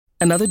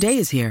Another day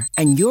is here,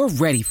 and you're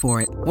ready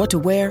for it. What to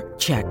wear?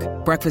 Check.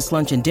 Breakfast,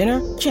 lunch, and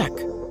dinner? Check.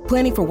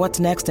 Planning for what's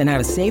next and how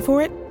to save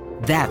for it?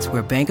 That's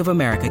where Bank of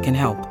America can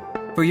help.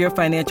 For your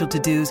financial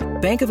to-dos,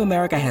 Bank of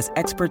America has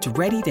experts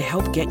ready to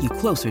help get you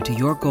closer to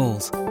your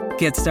goals.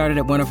 Get started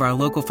at one of our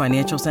local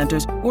financial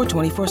centers or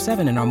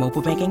 24/7 in our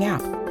mobile banking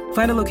app.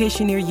 Find a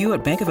location near you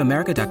at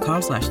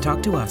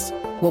bankofamerica.com/talktous.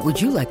 What would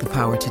you like the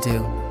power to do?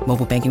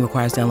 Mobile banking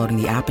requires downloading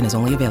the app and is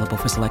only available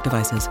for select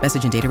devices.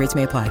 Message and data rates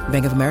may apply.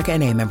 Bank of America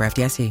N.A., member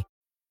FDIC.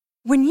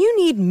 When you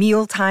need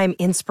mealtime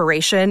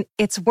inspiration,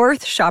 it's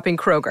worth shopping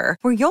Kroger,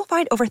 where you'll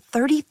find over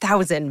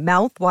 30,000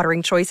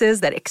 mouth-watering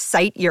choices that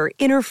excite your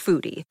inner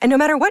foodie. And no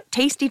matter what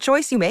tasty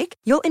choice you make,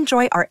 you'll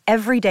enjoy our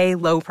everyday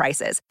low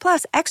prices,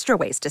 plus extra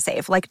ways to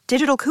save, like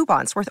digital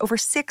coupons worth over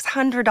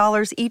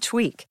 $600 each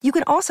week. You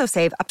can also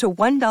save up to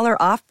 $1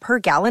 off per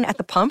gallon at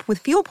the pump with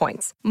fuel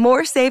points.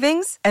 More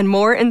savings and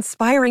more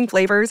inspiring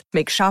flavors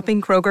make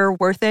shopping Kroger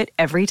worth it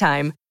every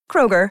time.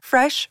 Kroger,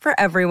 fresh for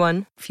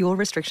everyone. Fuel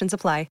restrictions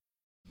apply.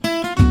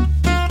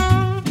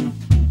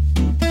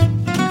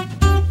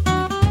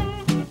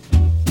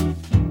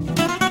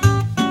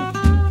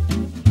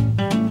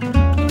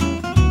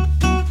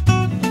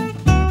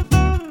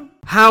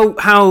 How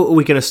are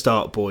we going to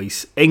start,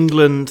 boys?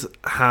 England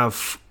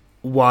have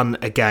won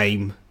a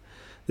game.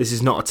 This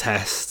is not a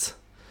test.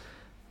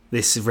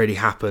 This has really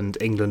happened.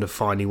 England have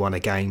finally won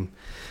a game.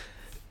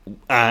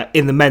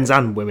 In the men's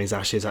and women's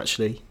Ashes,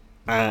 actually.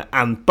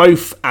 And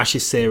both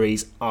Ashes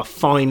series are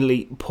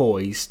finally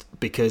poised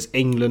because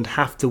England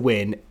have to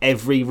win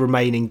every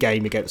remaining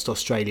game against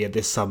Australia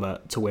this summer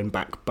to win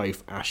back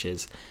both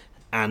Ashes.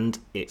 And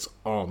it's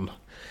on.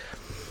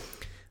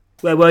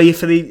 Where were you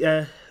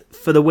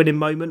for the winning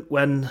moment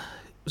when,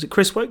 was it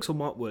Chris Wokes or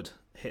Mark Wood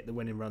hit the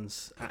winning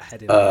runs at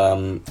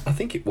Headingley? I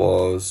think it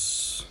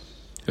was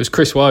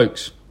Chris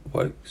Wokes.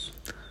 Wokes.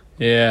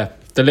 Yeah,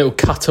 the little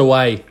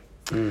cutaway.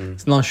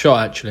 It's a nice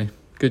shot, actually.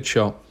 Good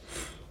shot.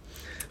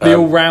 The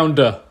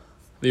all-rounder.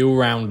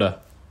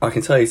 I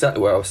can tell you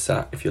exactly where I was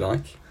sat, if you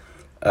like.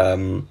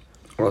 I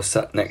was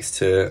sat next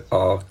to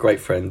our great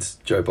friend,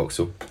 Joe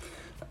Boxall.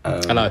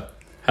 Hello.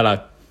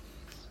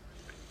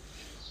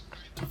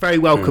 Very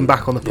welcome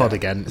back on the pod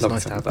again. It's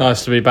nice to have that.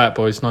 Nice to be back,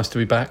 boys. Nice to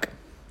be back.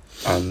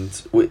 And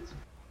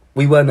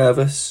we were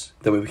nervous,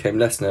 then we became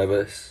less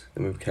nervous,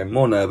 then we became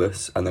more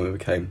nervous, and then we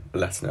became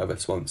less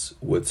nervous once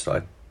Wood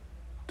started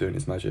doing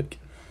his magic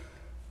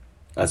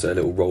as a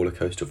little roller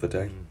coaster of the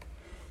day.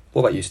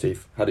 What about you,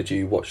 Steve? How did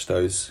you watch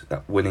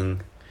that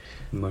winning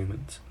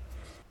moment?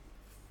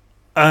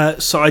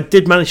 So I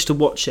did manage to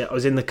watch it. I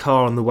was in the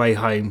car on the way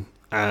home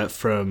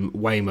from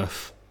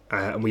Weymouth,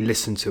 and we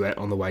listened to it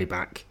on the way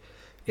back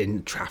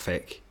in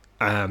traffic.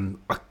 I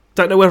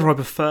don't know whether I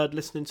preferred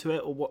listening to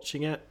it or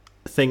watching it.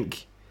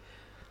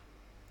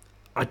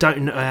 I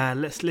don't know.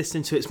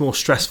 Listening to it's more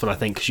stressful, I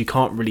think, because you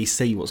can't really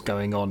see what's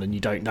going on and you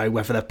don't know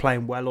whether they're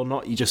playing well or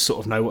not. You just sort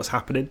of know what's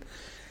happening.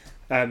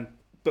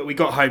 But we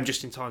got home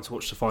just in time to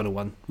watch the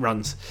final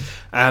runs.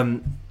 I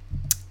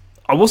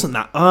was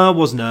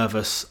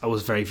nervous. I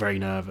was very, very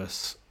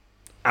nervous.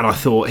 And I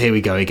thought, here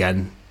we go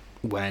again,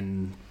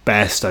 when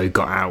Bairstow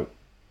got out,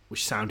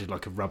 which sounded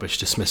like a rubbish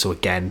dismissal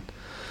again.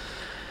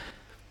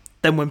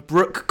 Then when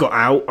Brooke got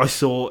out, I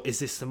thought, is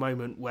this the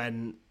moment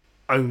when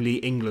only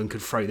England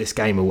could throw this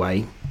game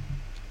away?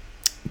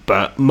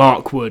 But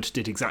Mark Wood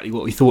did exactly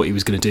what we thought he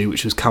was going to do,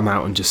 which was come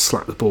out and just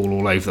slap the ball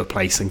all over the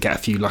place and get a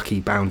few lucky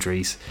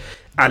boundaries.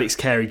 Alex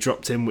Carey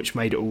dropped in, which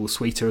made it all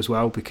sweeter as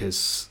well,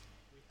 because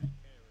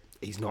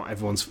he's not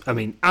everyone's... I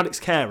mean,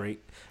 Alex Carey,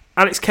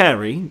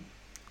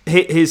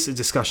 here's a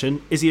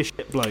discussion. Is he a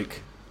shit bloke?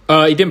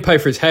 He didn't pay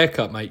for his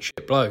haircut, mate.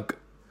 Shit bloke.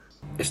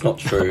 It's not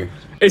true.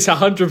 It's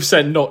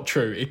 100% not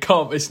true.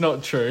 It's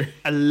not true.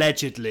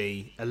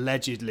 Allegedly,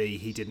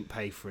 he didn't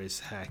pay for his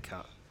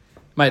haircut.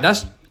 Mate,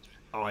 that's...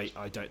 I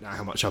don't know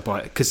how much I buy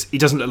it, because he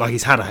doesn't look like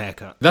he's had a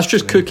haircut. That's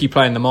just Cookie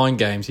playing the mind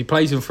games. He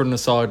plays them from the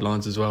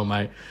sidelines as well,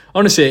 mate.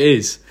 Honestly, it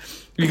is.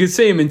 You can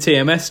see him in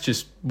TMS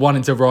just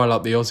wanting to rile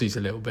up the Aussies a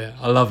little bit.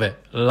 I love it.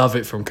 Love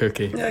it from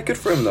Cookie. Yeah, good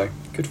for him, though.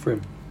 Good for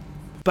him.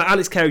 But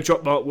Alex Carey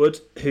dropped Mark Wood,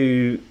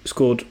 who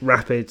scored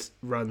rapid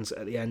runs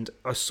at the end.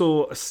 I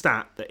saw a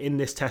stat that in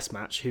this Test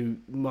match, who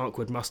Mark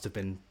Wood must have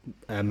been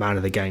man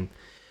of the game.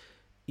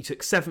 He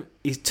took seven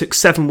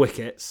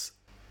wickets,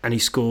 and he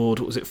scored,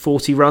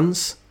 40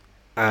 runs?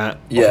 Off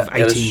of 18 he had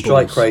a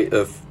strike balls. rate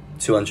of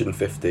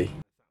 250.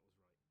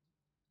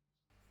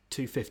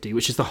 250,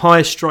 which is the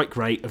highest strike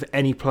rate of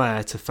any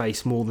player to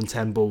face more than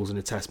 10 balls in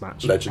a Test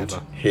match. Legend.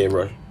 Ever.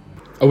 Hero.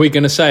 Are we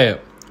going to say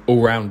it?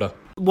 All-rounder.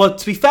 Well,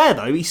 to be fair,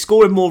 though, he's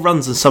scoring more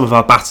runs than some of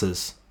our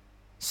batters.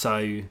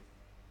 So...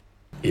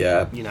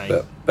 Yeah, you know,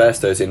 but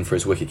Bairstow's in for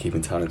his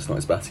wicket-keeping talents, not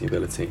his batting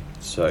ability.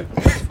 So,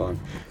 it's fine.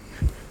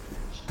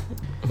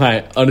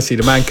 Mate, honestly,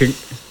 the man can...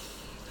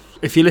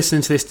 If you're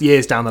listening to this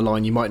years down the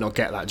line, you might not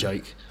get that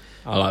joke.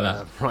 I like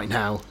that. Right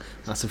now,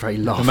 that's a very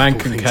laughable The man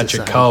can thing catch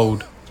to a say.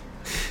 cold.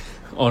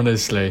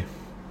 Honestly.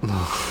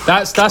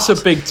 That's a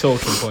big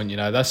talking point, you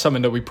know. That's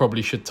something that we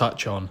probably should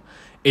touch on.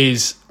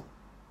 Is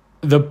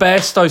the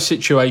Bairstow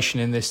situation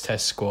in this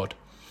Test squad.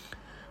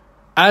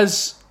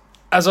 as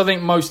I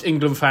think most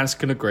England fans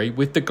can agree,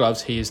 with the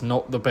gloves, he is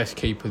not the best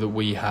keeper that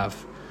we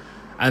have.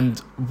 And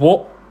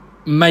what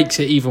makes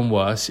it even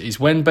worse is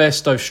when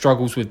Bairstow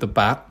struggles with the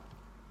bat,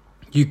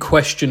 you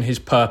question his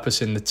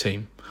purpose in the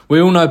team. We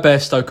all know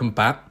Bairstow can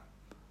bat.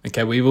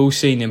 Okay, we've all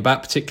seen him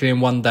bat, particularly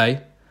in one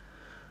day.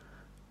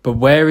 But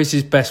where is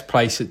his best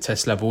place at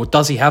Test level? Or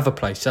does he have a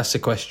place? That's the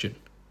question.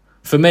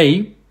 For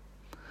me,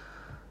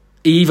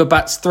 he either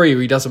bats 3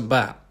 or he doesn't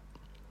bat.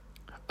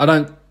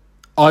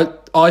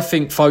 I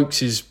think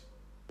Folkes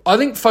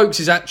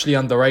is actually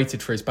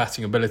underrated for his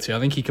batting ability. I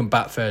think he can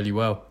bat fairly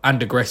well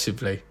and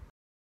aggressively.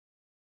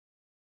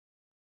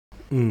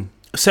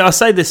 So I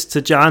say this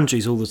to Joe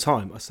Andrews all the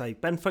time. I say,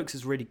 Ben Folkes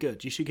is really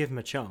good. You should give him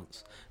a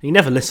chance. And he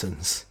never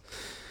listens.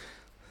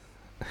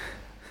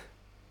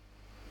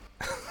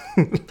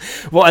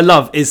 What I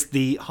love is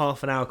the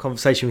half an hour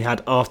conversation we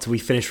had after we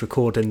finished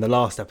recording the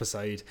last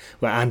episode,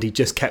 where Andy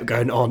just kept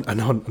going on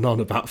and on and on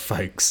about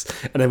Folkes.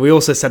 And then we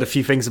also said a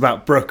few things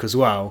about Brook as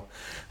well.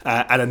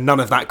 And then none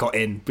of that got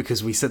in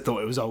because we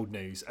thought it was old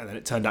news. And then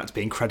it turned out to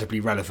be incredibly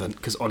relevant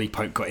because Ollie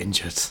Pope got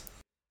injured.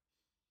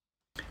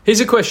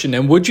 Here's a question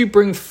then. Would you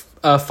bring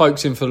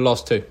Folkes in for the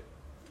last 2?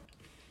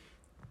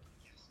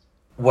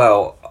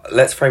 Well,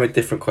 let's frame a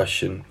different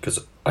question because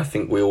I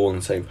think we're all on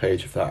the same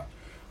page with that.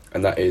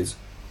 And that is,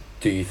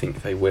 do you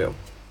think they will?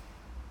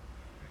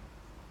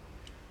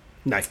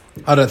 No.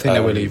 I don't think they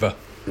will either.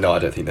 No, I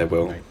don't think they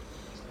will. No.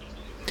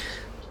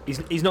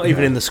 He's not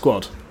even in the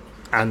squad.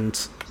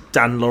 And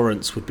Dan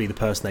Lawrence would be the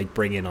person they'd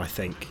bring in, I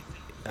think.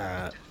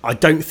 I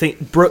don't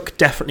think... Brook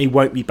definitely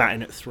won't be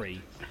batting at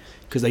 3.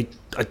 Because I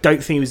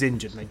don't think he was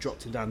injured and they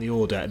dropped him down the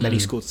order and then he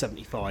scored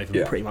 75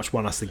 and pretty much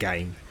won us the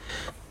game.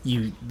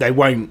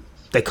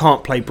 They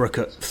can't play Brook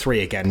at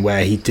 3 again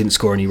where he didn't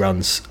score any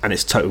runs and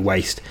it's total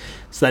waste.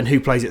 So then who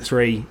plays at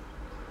 3?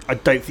 I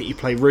don't think you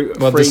play Root at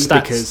 3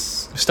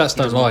 because stats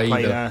don't lie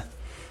either. There.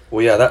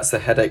 Well, yeah, that's the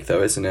headache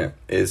though, isn't it?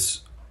 Are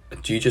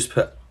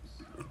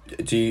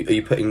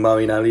you putting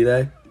Murray and Ali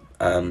there?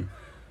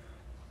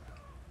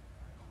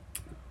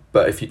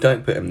 But if you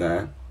don't put him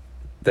there,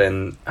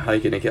 then how are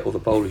you going to get all the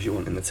bowlers you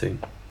want in the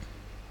team?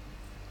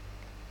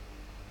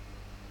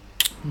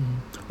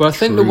 Well, I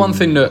think the one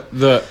thing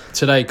that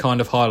today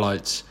kind of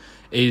highlights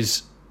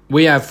is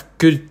we have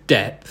good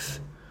depth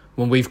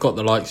when we've got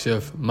the likes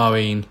of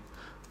Moeen,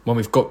 when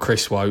we've got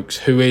Chris Wokes,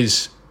 who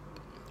is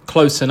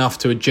close enough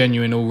to a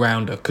genuine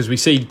all-rounder. Because we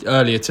see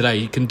earlier today,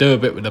 he can do a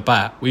bit with the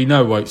bat. We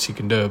know Wokes, he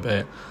can do a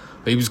bit.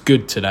 But he was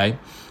good today.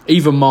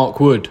 Even Mark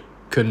Wood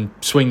can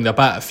swing the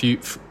bat a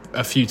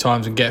few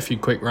times and get a few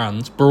quick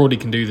runs. Broady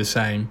can do the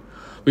same.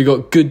 We've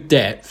got good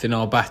depth in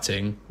our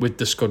batting with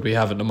the squad we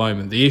have at the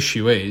moment. The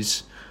issue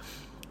is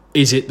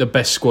it the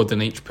best squad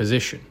in each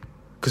position?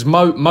 Because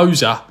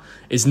Moser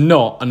is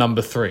not a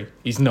number 3.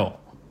 He's not.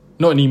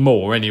 Not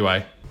anymore,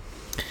 anyway.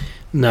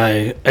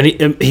 No, and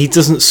he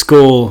doesn't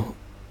score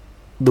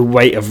the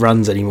weight of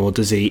runs anymore,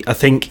 does he? I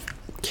think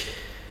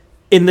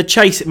in the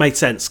chase it made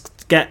sense.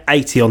 Get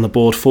 80 on the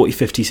board, 40,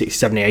 50, 60,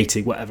 70,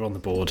 80, whatever on the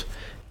board.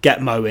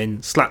 Get Mo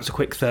in, slaps a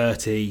quick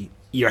 30,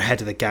 you're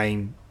ahead of the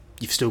game,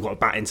 you've still got a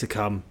batting to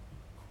come.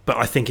 But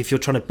I think if you're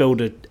trying to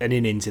build an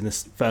innings in the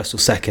first or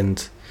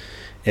second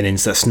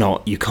innings,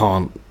 you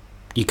can't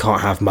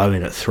have Mo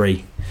in at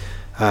 3.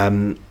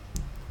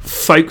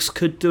 Folkes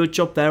could do a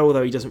job there,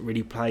 although he doesn't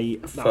really play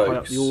that high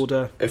up the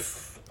order.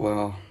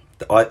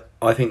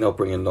 I think they'll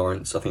bring in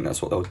Lawrence. I think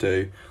that's what they'll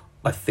do.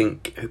 I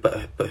think,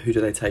 but who do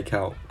they take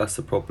out? That's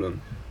the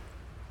problem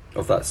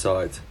of that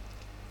side.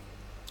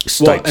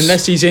 Stokes.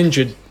 Unless he's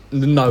injured,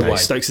 no way.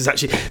 Stokes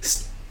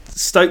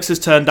has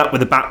turned up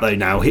with a bat though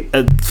now.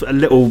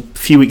 A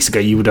few weeks ago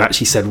you would have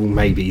actually said, well,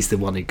 maybe he's the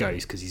one who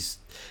goes because he's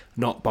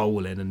not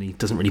bowling and he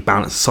doesn't really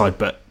balance the side,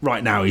 but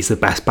right now he's the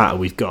best batter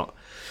we've got.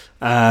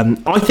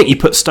 I think you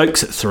put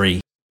Stokes at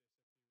 3.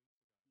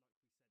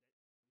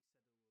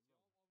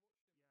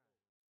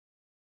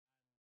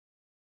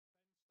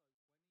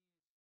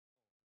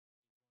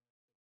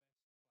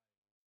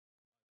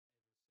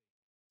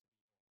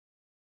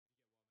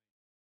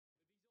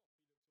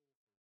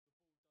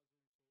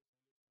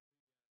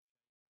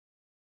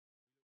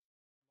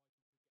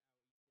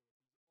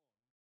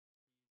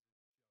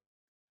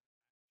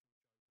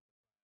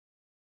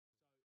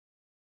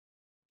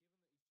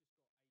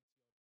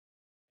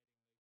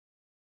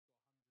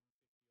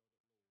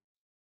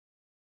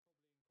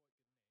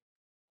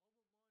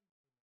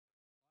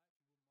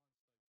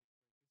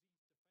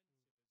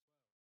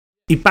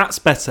 He bats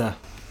better.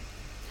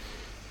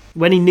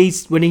 When he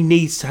needs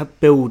to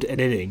build an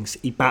innings,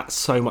 he bats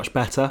so much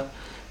better.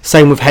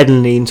 Same with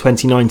Headingley in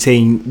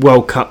 2019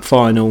 World Cup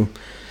final.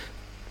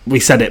 We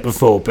said it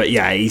before, but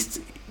yeah,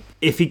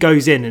 if he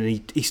goes in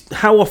and he's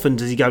how often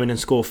does he go in and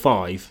score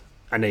 5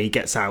 and then he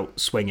gets out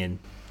swinging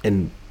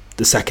in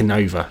the second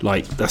over?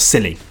 Like, that's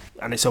silly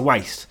and it's a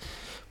waste.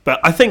 But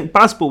I think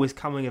Bazball is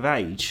coming of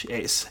age.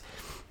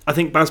 I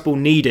think Bazball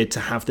needed to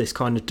have this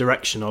kind of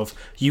direction of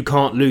you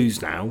can't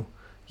lose now.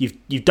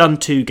 You've done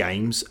 2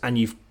 games and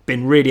you've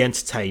been really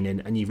entertaining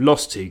and you've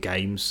lost 2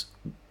 games.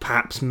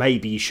 Perhaps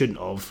maybe you shouldn't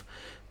have,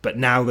 But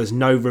now there's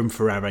no room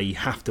for error. You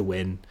have to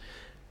win.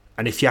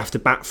 And if you have to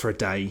bat for a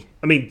day...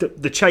 I mean,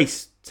 the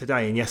chase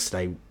today and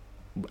yesterday,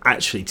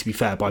 actually, to be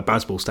fair, by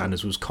baseball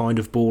standards, was kind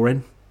of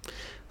boring.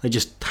 They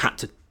just had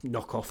to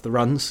knock off the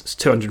runs. It's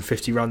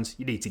 250 runs.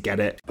 You need to get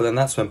it. But then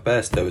that's when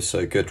Bairstow was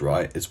so good,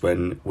 right? Is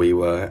when we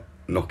were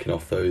knocking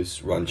off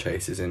those run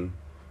chases in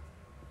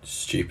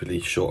stupidly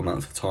short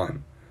amounts of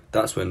time.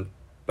 That's when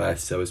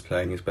Bairstow was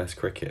playing his best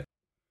cricket.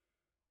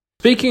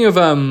 Speaking of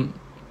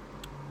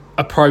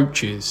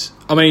approaches,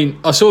 I mean,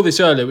 I saw this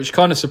earlier, which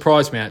kind of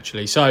surprised me,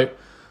 actually. So,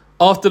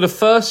 after the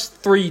first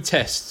 3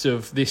 tests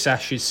of this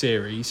Ashes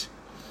series,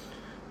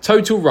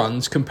 total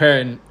runs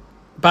comparing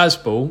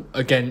Bazball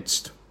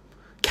against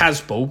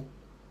Casball,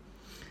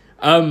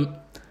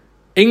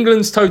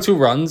 England's total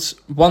runs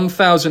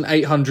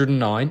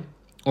 1,809,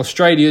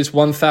 Australia's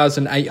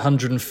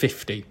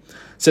 1,850.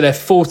 So they're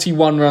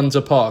 41 runs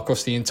apart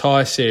across the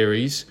entire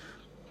series.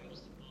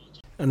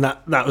 And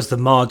that was the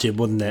margin,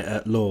 wasn't it,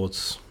 at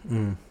Lords?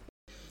 Mm.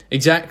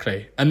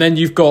 Exactly. And then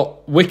you've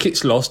got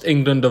wickets lost.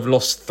 England have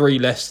lost 3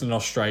 less than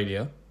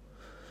Australia.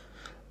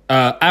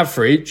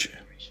 Average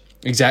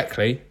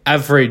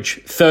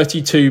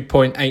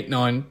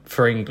 32.89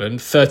 for England,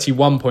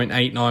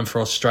 31.89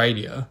 for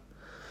Australia.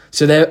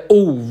 So they're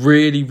all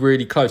really,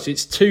 really close.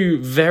 It's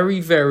 2 very,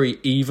 very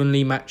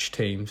evenly matched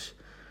teams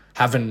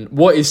having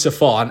what is so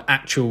far an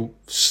actual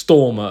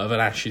stormer of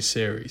an Ashes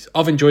series.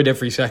 I've enjoyed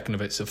every second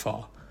of it so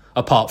far,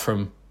 apart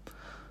from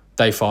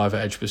day 5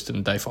 at Edgbaston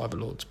and day 5 at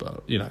Lords.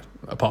 But,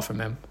 apart from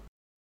them.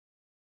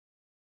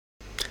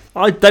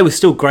 They were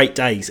still great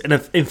days. And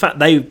in fact,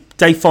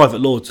 day 5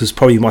 at Lords was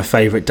probably my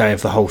favourite day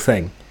of the whole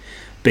thing,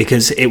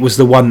 because it was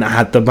the one that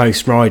had the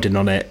most riding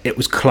on it. It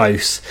was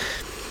close.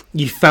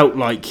 You felt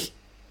like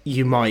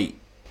you might...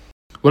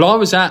 Well, I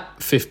was at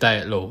 5th day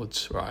at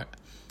Lords, right?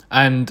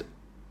 And,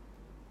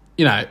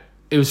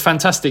 it was a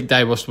fantastic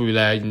day whilst we were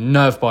there,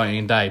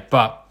 nerve-biting day.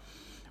 But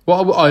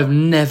I've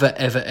never,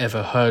 ever,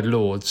 ever heard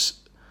Lords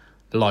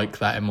like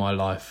that in my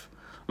life.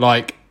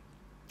 Like,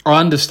 I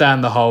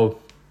understand the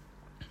whole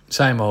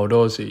same old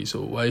Aussies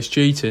always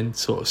cheating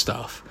sort of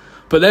stuff,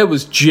 but there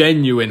was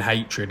genuine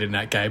hatred in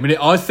that game, and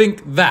I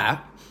think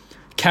that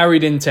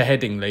carried into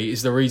Headingley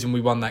is the reason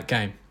we won that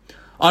game.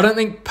 I don't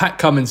think Pat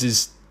Cummins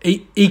is...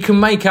 He can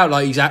make out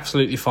like he's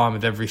absolutely fine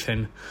with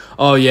everything.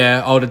 Oh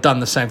yeah, I would have done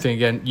the same thing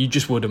again. You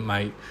just wouldn't,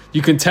 mate.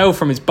 You can tell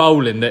from his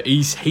bowling that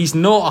he's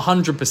not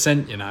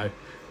 100%,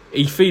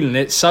 He's feeling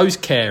it. So's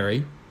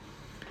Carey.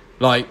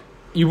 Like,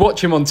 you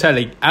watch him on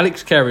telly,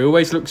 Alex Carey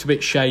always looks a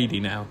bit shady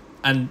now.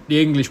 And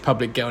the English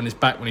public get on his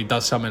back when he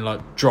does something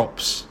like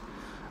drops.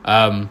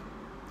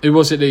 Who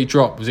was it that he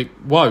dropped? Was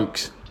it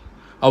Wokes?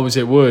 Or was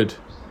it Wood?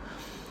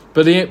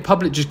 But the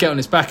public just get on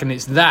his back, and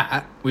it's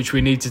that which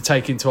we need to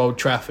take into Old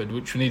Trafford,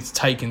 which we need to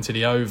take into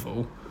the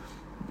Oval.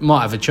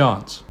 Might have a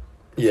chance.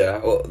 Yeah,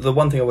 well, the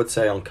one thing I would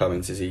say on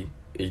Cummins is he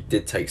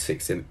did take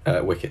 6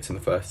 wickets in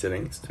the first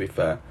innings, to be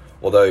fair.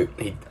 Although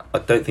I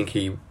don't think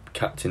he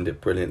captained it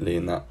brilliantly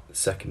in that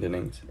second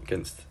innings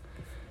against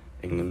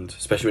England,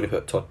 especially when he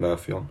put Todd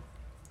Murphy on.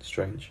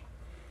 Strange.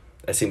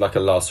 It seemed like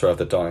a last throw of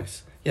the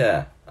dice.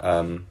 Yeah,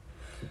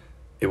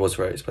 it was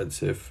very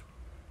expensive.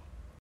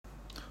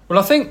 Well,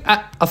 I think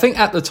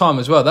at the time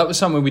as well, that was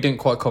something we didn't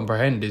quite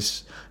comprehend,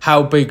 is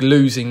how big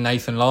losing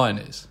Nathan Lyon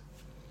is.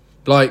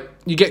 Like,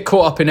 you get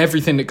caught up in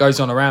everything that goes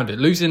on around it.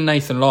 Losing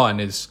Nathan Lyon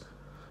is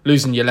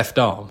losing your left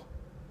arm.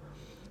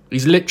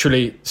 He's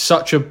literally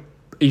such a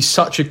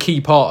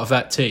key part of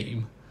that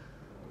team.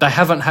 They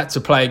haven't had to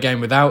play a game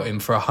without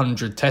him for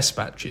 100 test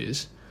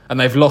matches,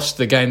 and they've lost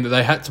the game that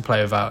they had to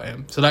play without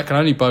him. So that can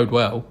only bode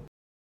well.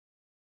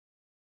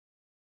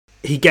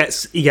 He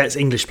gets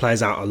English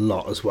players out a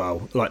lot as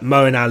well, like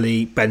Moeen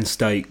Ali, Ben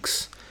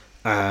Stokes.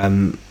 I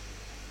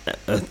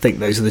think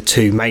those are the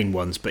 2 main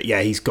ones. But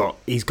yeah, he's got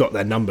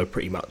their number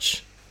pretty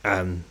much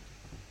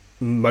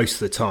most of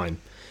the time.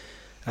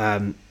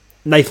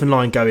 Nathan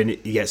Lyon going,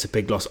 he gets a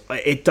big loss.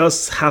 It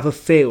does have a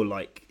feel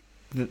like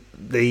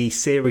the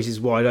series is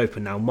wide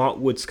open now. Mark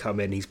Wood's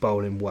come in, he's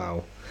bowling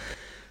well.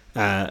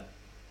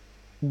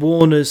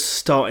 Warner's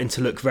starting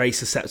to look very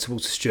susceptible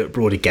to Stuart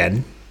Broad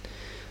again.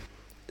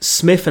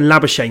 Smith and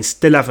Labuschagne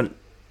still haven't...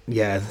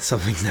 Yeah,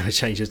 something's never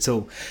changed at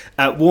all.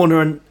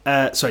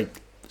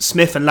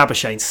 Smith and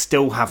Labuschagne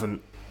still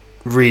haven't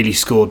really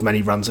scored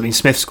many runs. I mean,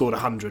 Smith scored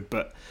 100,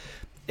 but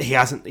he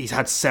hasn't. He's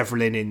had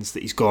several innings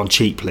that he's gone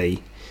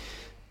cheaply.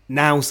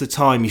 Now's the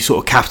time you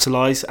sort of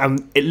capitalise,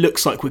 and it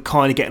looks like we're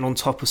kind of getting on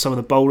top of some of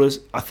the bowlers.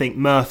 I think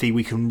Murphy,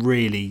 we can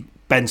really...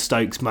 Ben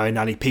Stokes, Moeen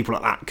Ali, people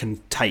like that can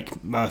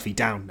take Murphy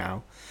down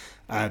now.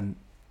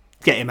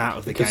 Get him out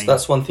of the game. Because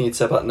that's one thing you'd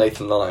say about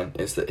Nathan Lyon,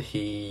 is that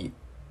he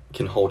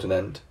can hold an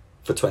end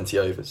for 20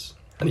 overs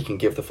and he can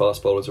give the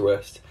fast bowlers a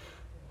rest.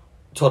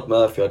 Todd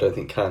Murphy I don't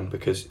think can,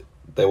 because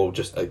they will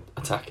just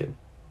attack him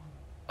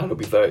and it'll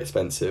be very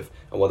expensive,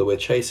 and whether we're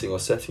chasing or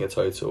setting a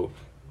total,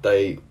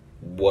 they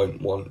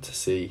won't want to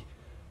see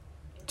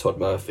Todd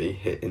Murphy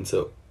hit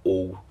into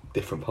all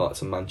different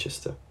parts of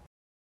Manchester.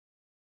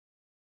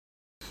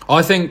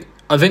 I think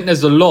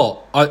there's a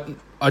lot.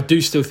 I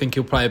do still think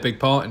he'll play a big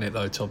part in it,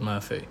 though, Todd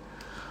Murphy.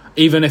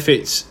 Even if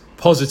it's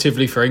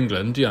positively for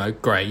England,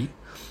 great.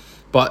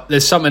 But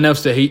there's something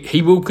else that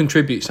he will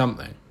contribute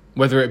something.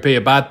 Whether it be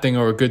a bad thing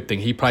or a good thing,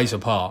 he plays a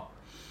part.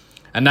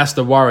 And that's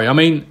the worry. I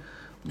mean,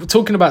 we're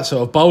talking about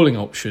sort of bowling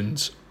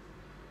options.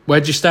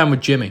 Where do you stand with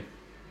Jimmy?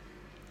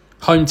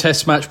 Home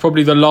test match,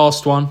 probably the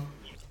last one.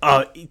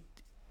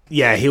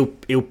 Yeah,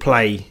 he'll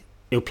play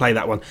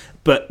that one.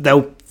 But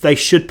they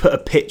should put a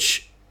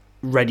pitch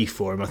ready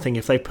for him. I think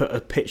if they put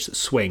a pitch that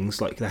swings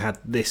like they had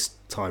this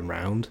time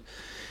round,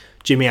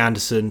 Jimmy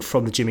Anderson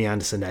from the Jimmy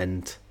Anderson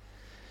end,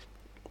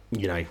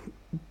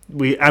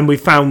 we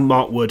found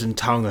Mark Wood and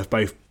Tongue have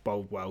both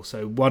bowled well,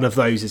 so one of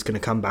those is going to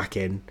come back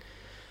in.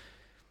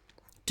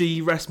 Do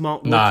you rest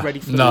Mark Wood ready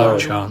for no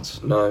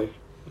chance? No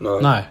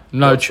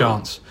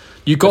chance.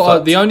 You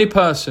got the only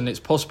person it's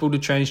possible to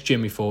change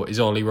Jimmy for is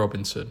Ollie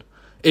Robinson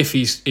if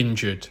he's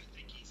injured.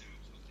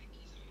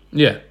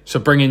 Yeah, so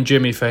bring in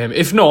Jimmy for him.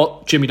 If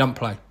not, Jimmy don't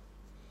play.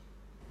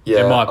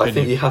 Yeah, in my opinion. I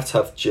think you have to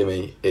have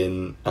Jimmy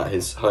in at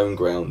his home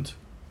ground.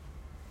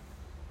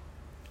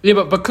 Yeah,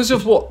 but because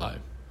of what though?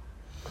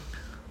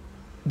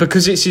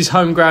 Because it's his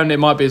home ground, it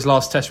might be his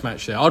last test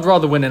match there. I'd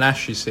rather win an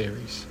Ashes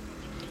series.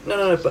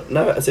 No,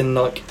 as in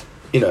no,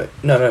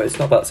 it's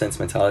not about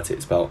sentimentality,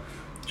 it's about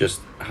just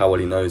how well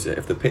he knows it.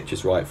 If the pitch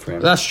is right for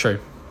him... That's true.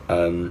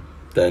 Then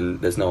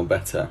there's no one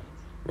better,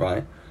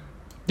 right?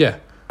 Yeah.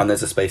 And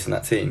there's a space in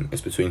that team.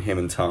 It's between him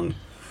and Tongue.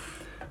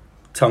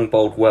 Tongue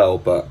bowled well,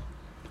 but...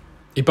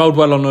 He bowled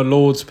well on a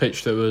Lord's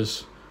pitch that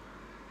was...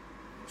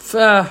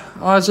 fair.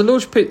 It was a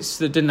Lord's pitch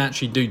that didn't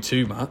actually do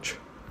too much.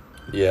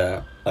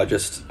 Yeah, I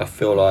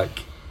feel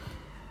like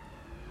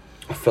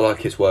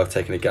it's worth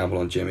taking a gamble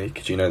on Jimmy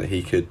because you know that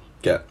he could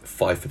get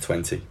 5 for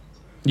 20.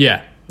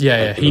 Yeah.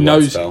 He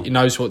knows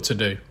what to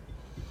do.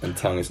 And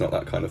Tongue is not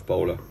that kind of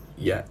bowler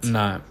yet.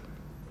 No.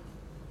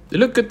 It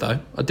looked good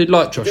though. I did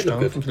like Josh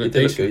Tongue. He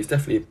did look good. He's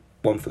definitely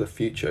one for the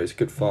future. He's a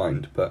good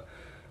find, but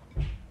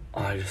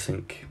I just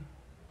think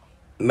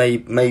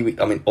maybe.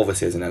 I mean,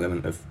 obviously, there's an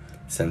element of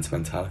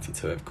sentimentality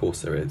to it. Of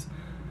course, there is.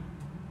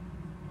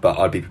 But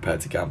I'd be prepared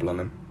to gamble on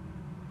him.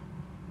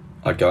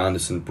 I'd go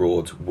Anderson,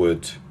 Broad,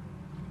 Wood,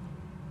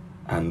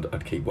 and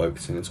I'd keep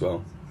Wokeson as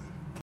well.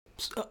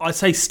 I'd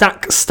say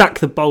stack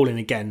the bowling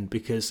again,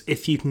 because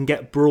if you can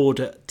get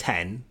Broad at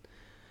 10,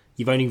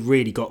 you've only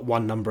really got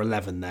one number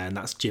 11 there, and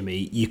that's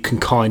Jimmy. You can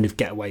kind of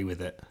get away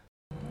with it.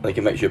 I think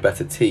it makes you a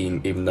better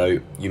team, even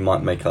though you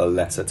might make a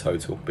lesser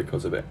total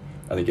because of it.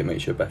 I think it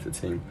makes you a better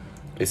team.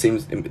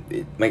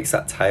 It makes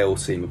that tail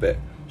seem a bit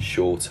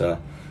shorter.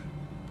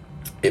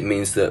 It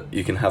means that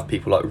you can have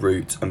people like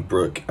Root and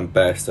Brook and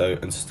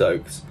Bairstow and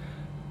Stokes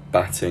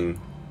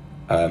batting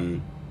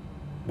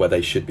where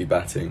they should be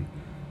batting.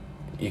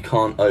 You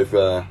can't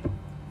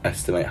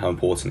overestimate how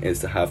important it is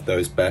to have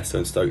those Bairstow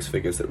and Stokes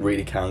figures that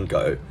really can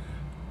go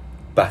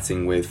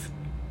batting with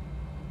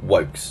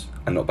Wokes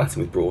and not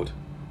batting with Broad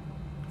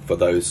for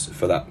that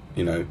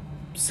 7th,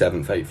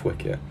 8th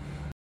wicket.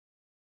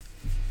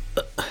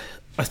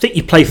 I think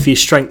you play for your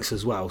strengths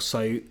as well.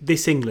 So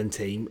this England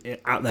team,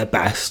 at their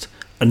best,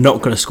 are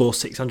not going to score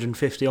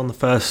 650 on the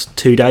first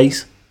 2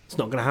 days. It's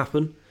not going to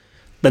happen.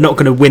 They're not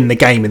going to win the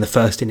game in the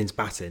first innings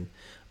batting.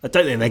 I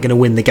don't think they're going to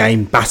win the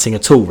game batting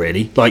at all,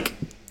 really. Like,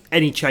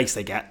 any chase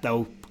they get,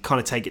 they'll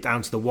kind of take it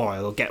down to the wire.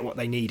 They'll get what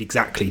they need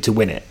exactly to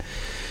win it.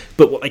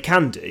 But what they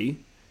can do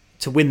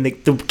to win the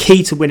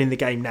key to winning the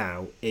game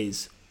now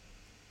is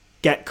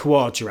get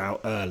Khawaja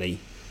out early.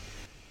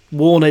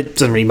 Warner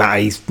doesn't really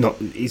matter.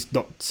 He's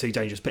not too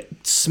dangerous. But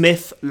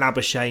Smith,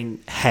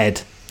 Labuschagne,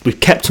 Head, we've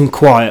kept them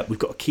quiet. We've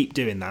got to keep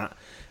doing that.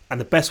 And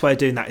the best way of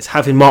doing that is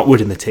having Mark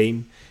Wood in the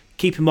team.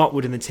 Keeping Mark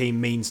Wood in the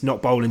team means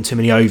not bowling too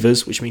many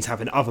overs, which means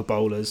having other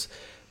bowlers.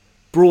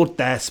 Broad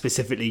there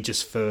specifically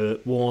just for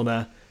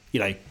Warner.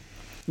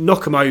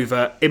 Knock them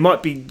over. It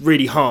might be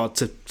really hard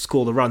to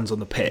score the runs on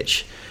the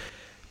pitch,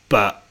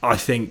 but I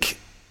think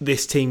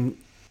this team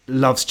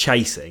loves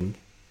chasing,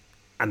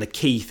 and the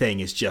key thing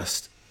is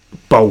just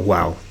bowl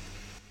well.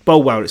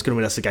 Bowl well, it's going to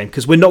win us the game,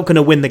 because we're not going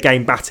to win the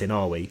game batting,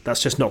 are we?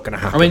 That's just not going to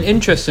happen. I mean,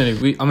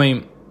 interestingly,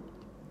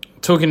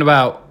 talking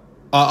about...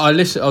 I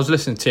was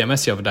listening to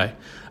TMS the other day,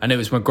 and it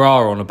was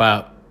McGrath on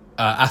about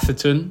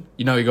Atherton.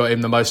 He got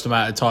him the most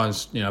amount of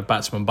times,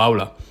 batsman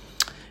bowler.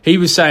 He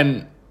was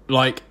saying,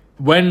 like,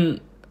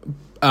 when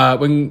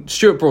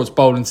Stuart Broad's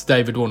bowling to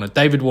David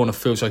Warner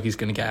feels like he's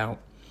going to get out.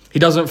 He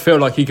doesn't feel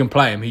like he can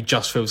play him. He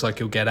just feels like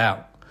he'll get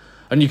out.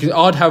 And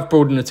I'd have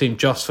Broad in the team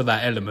just for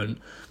that element.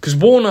 Because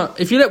Warner,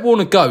 if you let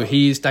Warner go,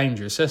 he is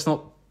dangerous. That's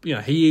not,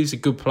 he is a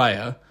good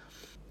player.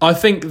 I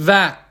think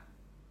that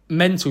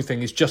mental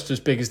thing is just as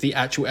big as the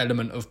actual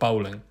element of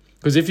bowling.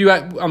 Because if you, I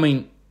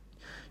don't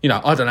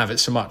have it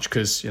so much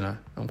because,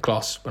 I'm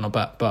class when I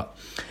bat. But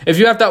if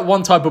you have that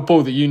one type of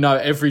ball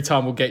that every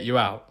time will get you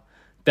out,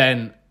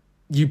 then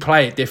you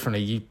play it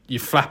differently. You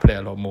flap it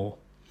a lot more.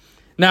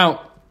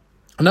 Now,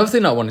 another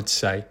thing I wanted to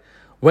say,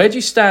 where do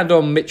you stand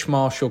on Mitch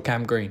Marsh or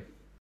Cam Green?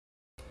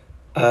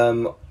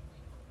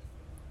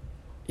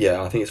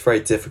 Yeah, I think it's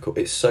very difficult.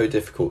 It's so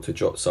difficult to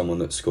drop someone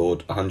that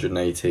scored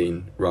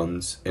 118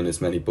 runs in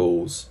as many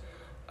balls,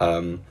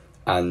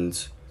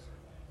 and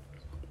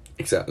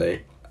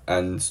exactly,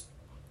 and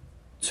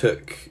only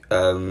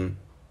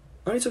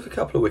took a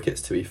couple of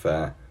wickets, to be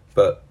fair,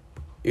 but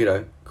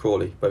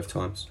Crawley both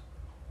times.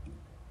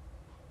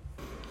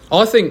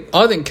 I think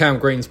Cam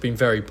Green's been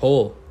very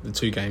poor the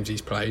 2 games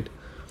he's played.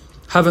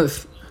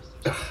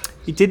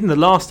 He did in the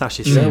last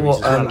Ashes You know series what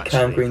as well, Cam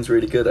actually. Green's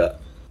really good at,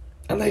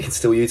 and they can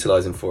still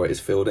utilise him for it, is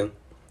fielding.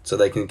 So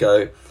they can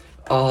go,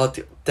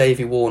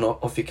 Davey Warner,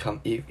 off you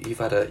come. You've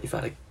had a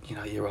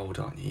you're old,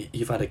 aren't you?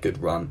 You've had a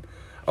good run.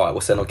 All right,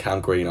 we'll send on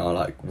Cam Green, our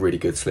like really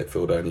good slip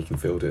fielder, and he can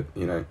field it.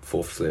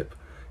 4th slip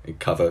and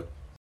cover.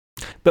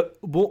 But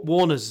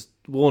Warner's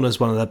one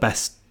of the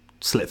best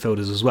slip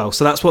fielders as well.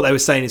 So that's what they were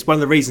saying. It's one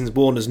of the reasons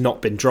Warner's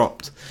not been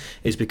dropped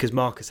is because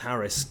Marcus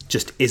Harris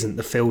just isn't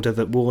the fielder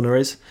that Warner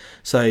is.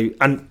 So,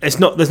 and there's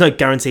no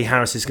guarantee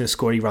Harris is going to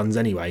score any runs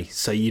anyway.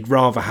 So you'd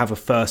rather have a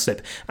first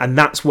slip, and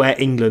that's where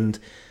England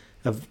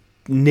have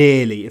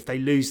nearly, if they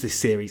lose this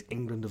series,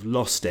 England have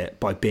lost it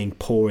by being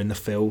poor in the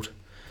field.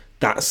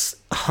 That's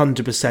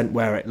 100%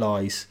 where it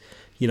lies.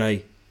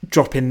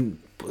 Dropping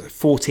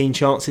 14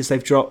 chances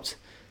they've dropped.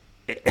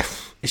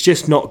 It's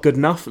just not good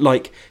enough.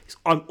 Like,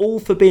 I'm all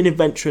for being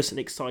adventurous and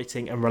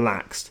exciting and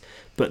relaxed,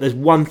 but there's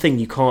one thing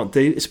you can't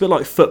do. It's a bit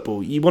like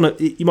football. You might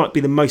be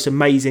the most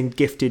amazing,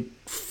 gifted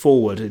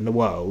forward in the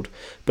world,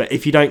 but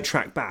if you don't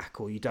track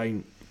back or you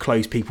don't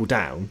close people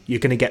down, you're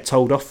going to get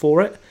told off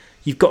for it.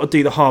 You've got to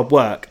do the hard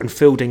work, and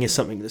fielding is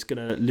something that's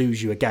going to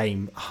lose you a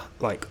game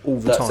like all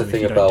the time. That's the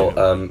thing about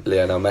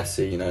Lionel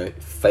Messi.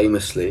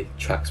 Famously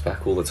tracks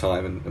back all the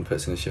time and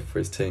puts in a shift for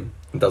his team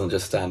and doesn't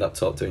just stand up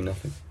top doing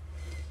nothing.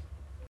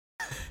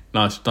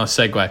 Nice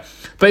segue.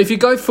 But if you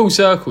go full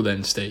circle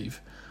then,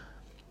 Steve,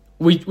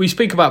 we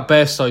speak about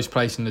Bairstow's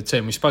place in the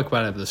team. We spoke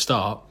about it at the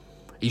start.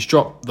 He's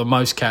dropped the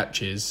most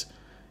catches.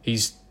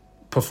 He's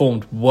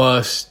performed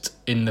worst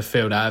in the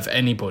field out of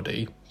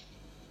anybody.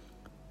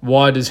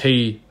 Why does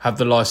he have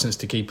the licence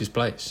to keep his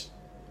place?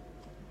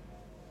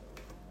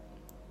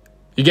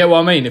 You get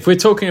what I mean? If we're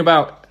talking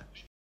about...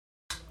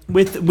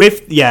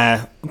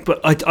 Yeah, but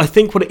I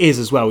think what it is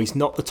as well, he's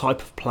not the type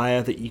of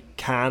player that you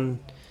can...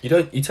 You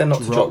tend not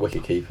to drop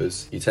wicket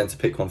keepers. You tend to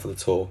pick one for the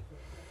tour.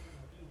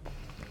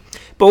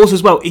 But also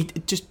as well,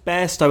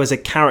 Bairstow as a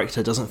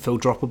character doesn't feel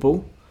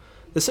droppable.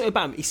 There's something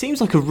about him. He seems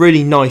like a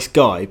really nice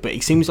guy, but he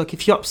seems like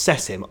if you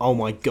upset him, oh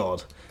my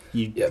god,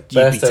 you'd be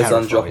terrified.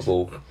 Bairstow's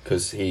undroppable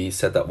because he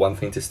said that one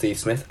thing to Steve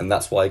Smith, and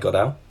that's why he got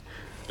out.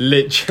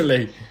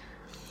 Literally.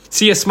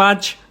 See you,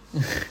 Smudge.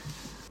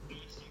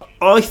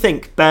 I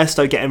think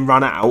Bairstow getting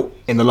run out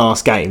in the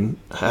last game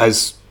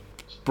has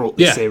brought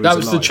the series that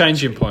was alive. the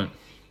changing point.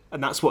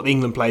 And that's what the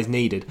England players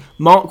needed.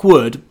 Mark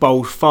Wood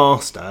bowled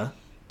faster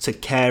to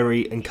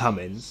Carey and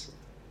Cummins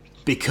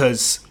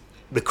because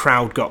the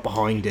crowd got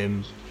behind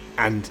him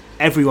and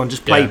everyone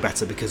just played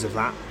better because of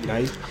that,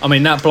 I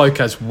mean, that bloke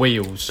has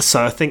wheels.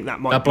 So I think that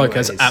might That be bloke what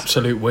has it is.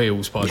 absolute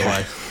wheels, by the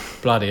way.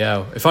 Bloody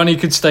hell. If only he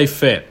could stay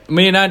fit.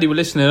 Me and Andy were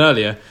listening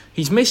earlier.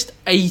 He's missed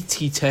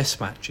 80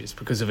 test matches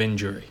because of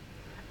injury.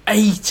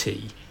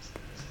 80?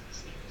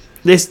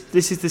 This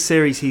is the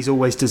series he's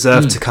always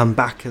deserved to come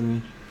back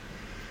and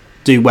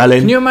do well in.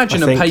 Can you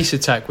imagine a pace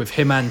attack with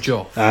him and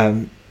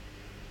Joff?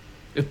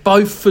 If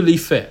both fully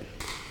fit.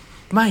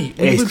 Mate,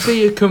 it would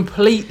be a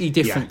completely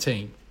different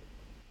team.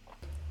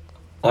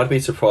 I'd be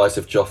surprised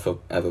if Joff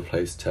ever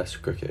plays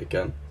Test cricket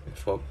again.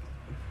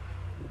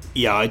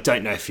 I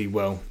don't know if he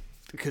will,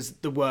 because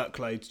the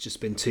workload's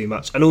just been too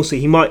much. And also,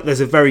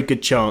 there's a very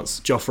good chance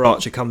Jofra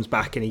Archer comes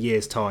back in a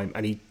year's time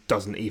and he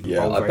doesn't even bowl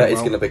very well. I bet he's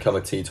going to become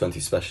a T20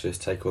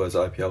 specialist, take all those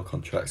IPL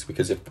contracts,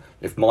 because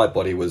if my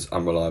body was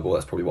unreliable,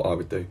 that's probably what I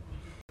would do.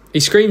 He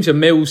screams of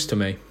Mills to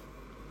me.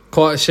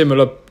 Quite a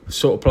similar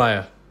sort of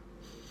player.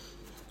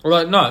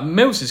 No,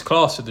 Mills is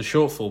class at the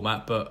short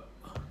format, but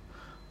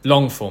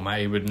long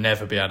format he would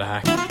never be able to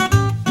hack it.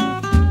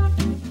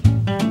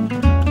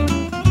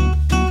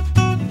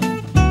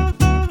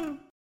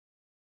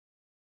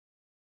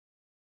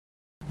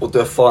 We'll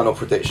do a final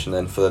prediction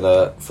then for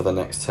the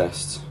next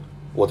test.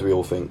 What do we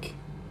all think?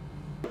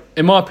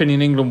 In my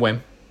opinion, England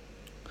win,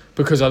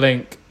 because I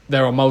think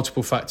there are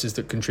multiple factors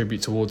that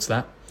contribute towards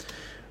that.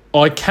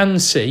 I can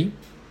see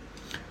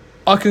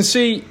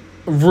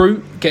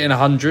Root getting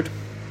 100,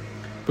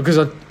 because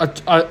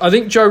I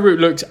think Joe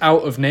Root looked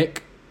out of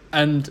nick,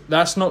 and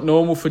that's not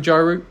normal for Joe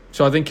Root.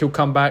 So I think he'll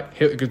come back,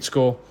 hit a good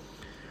score.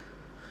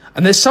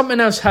 And there's something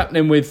else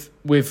happening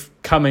with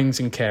Cummings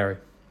and Carey.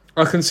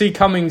 I can see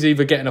Cummings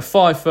either getting a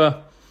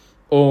fifer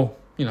or,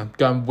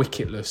 going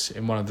wicketless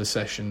in one of the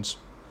sessions.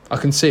 I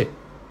can see it.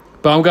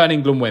 But I'm going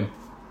England win.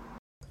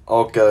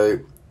 I'll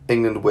go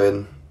England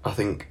win. I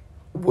think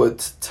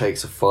Wood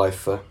takes a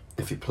fifer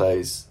if he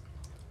plays.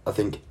 I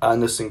think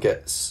Anderson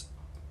gets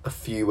a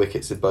few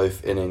wickets in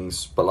both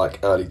innings, but like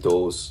early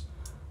doors.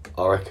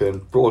 I reckon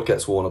Broad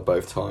gets Warner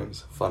both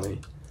times.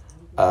 Funny.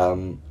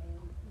 I'm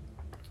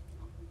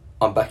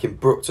backing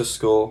Brook to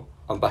score.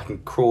 I'm backing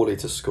Crawley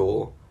to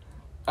score.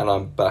 And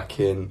I'm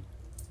backing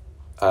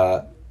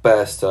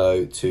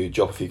Bairstow to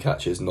drop a few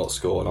catches, not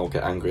score, and I'll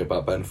get angry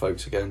about Ben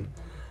Folkes again.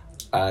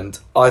 And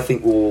I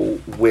think we'll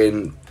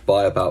win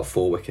by about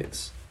 4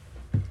 wickets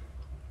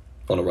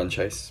on a run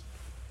chase.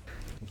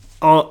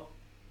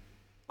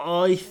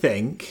 I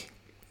think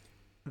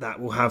that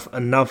we'll have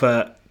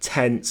another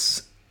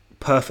tense,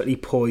 perfectly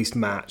poised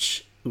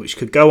match, which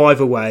could go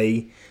either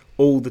way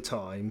all the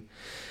time.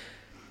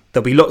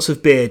 There'll be lots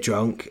of beer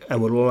drunk,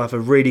 and we'll all have a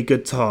really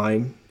good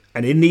time.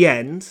 And in the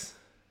end,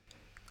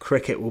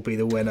 cricket will be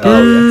the winner.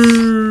 Oh,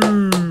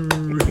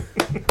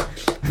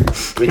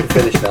 yes. We can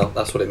finish now.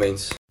 That's what it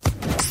means.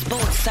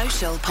 Sports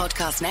Social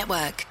Podcast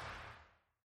Network.